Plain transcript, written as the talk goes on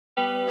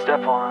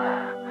Step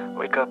 1,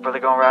 wake up early,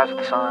 gonna rise with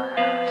the sun.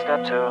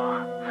 Step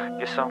 2,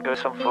 get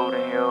some food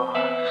in you.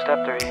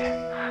 Step 3,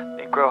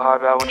 think real hard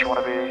about what you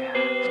wanna be.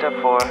 Step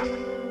 4,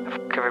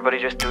 fuck everybody,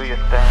 just do your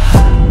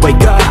thing.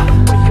 Wake up,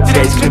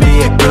 today's gonna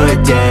be a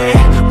good day.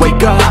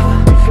 Wake up,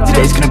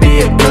 today's gonna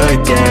be a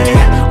good day.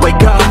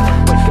 Wake up,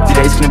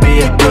 today's gonna be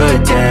a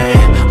good day.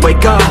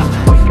 Wake up,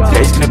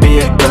 today's gonna be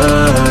a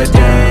good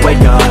day.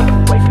 Wake up,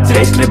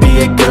 today's gonna be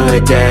a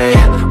good day.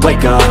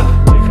 Wake up,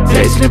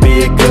 today's gonna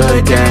be a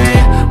good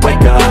day.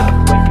 Wake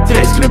up,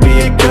 today's gonna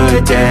be a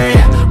good day.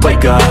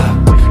 Wake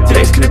up,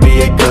 today's gonna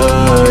be a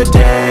good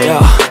day. Yo,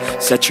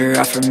 set your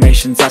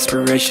affirmations,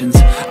 aspirations.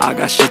 I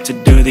got shit to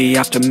do, the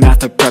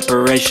aftermath of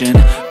preparation.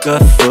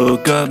 Good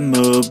food, good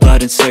mood,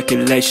 blood in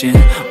circulation.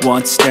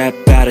 One step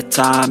at a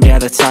time, yeah,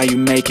 that's how you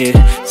make it.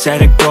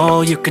 Set a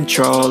goal you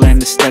control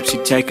and the steps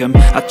you take them.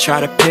 I try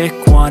to pick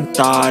one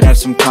thought, have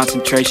some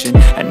concentration.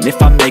 And if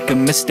I make a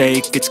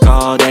mistake, it's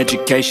called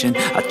education.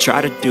 I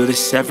try to do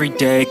this every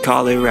day,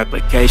 call it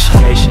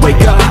replication.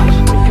 Wake up,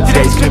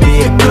 today's gonna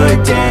be a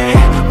good day.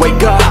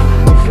 Wake up,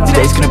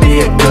 today's gonna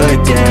be a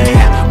good day.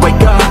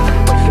 Wake up,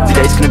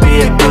 today's gonna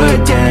be a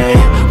good day.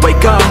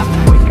 Wake up,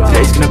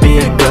 today's gonna be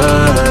a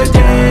good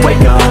day.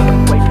 Wake up,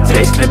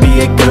 today's gonna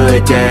be a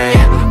good day.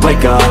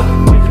 Wake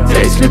up,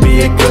 today's gonna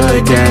be a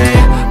good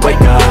day.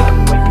 Wake up,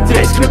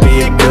 today's gonna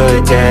be a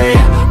good day.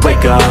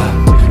 Wake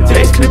up,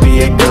 today's gonna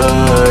be a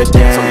good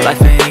day. So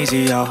life ain't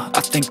easy, yo,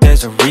 I think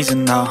there's a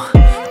reason though.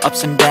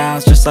 Ups and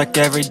downs, just like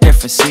every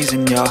different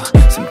season, yo.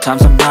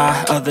 Sometimes I'm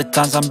high, other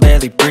times I'm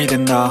barely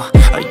breathing, though.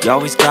 I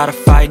always gotta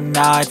fight and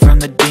hide from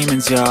the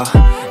demons, yo.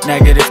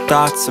 Negative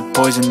thoughts are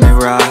poison, they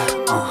rot.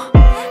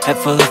 Head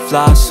full of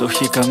flies, so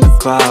here come the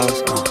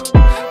clouds.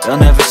 They'll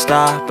never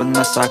stop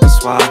unless I can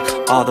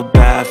swap all the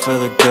bad for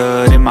the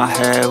good in my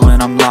head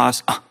when I'm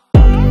lost.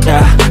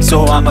 Yeah,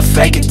 so I'ma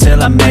fake it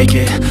till I make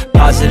it.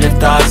 Positive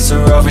thoughts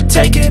are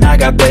overtaken, I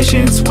got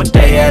patience. One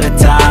day at a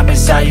time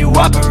is how you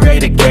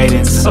operate a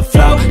cadence. A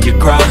flow, you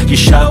grow, you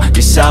show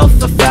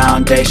yourself a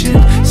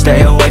foundation.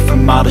 Stay away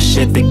from all the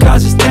shit that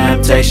causes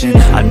temptation.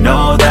 I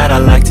know that I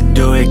like to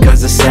do it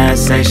cause it's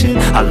sensation.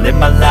 I live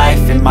my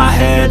life in my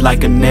head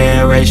like a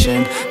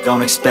narration.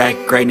 Don't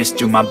expect greatness,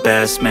 do my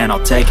best, man,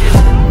 I'll take it.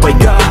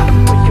 Wake up,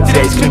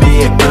 today's gonna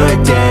be a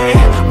good day.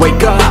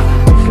 Wake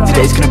up,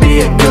 today's gonna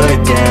be a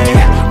good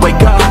day.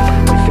 Wake up,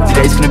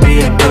 today's gonna be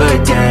a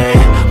good day.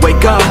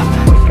 Wake up,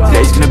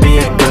 today's gonna be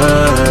a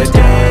good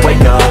day.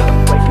 Wake up,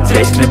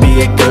 today's gonna be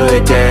a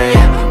good day.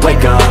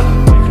 Wake up,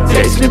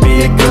 today's gonna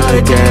be a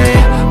good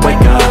day.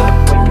 Wake up,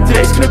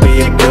 today's gonna be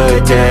a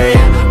good day.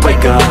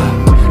 Wake up,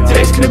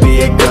 today's gonna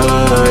be a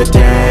good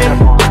day.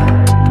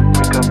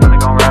 Wake up early,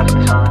 gonna rise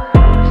with the sun.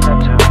 Step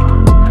 2,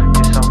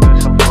 get some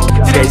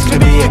food. Today's gonna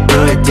be a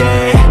good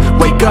day.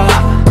 Wake up,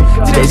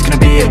 today's gonna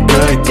be a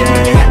good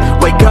day.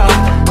 Wake up,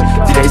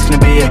 today's gonna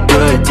be a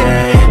good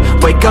day.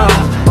 Wake up,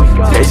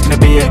 today's gonna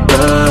be a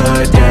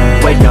good day.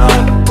 Wake up,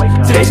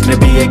 today's gonna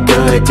be a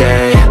good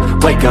day.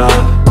 Wake up,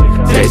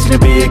 today's gonna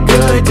be a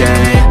good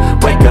day.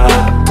 Wake up,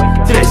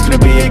 today's gonna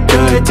be a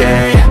good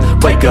day.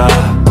 Wake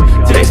up.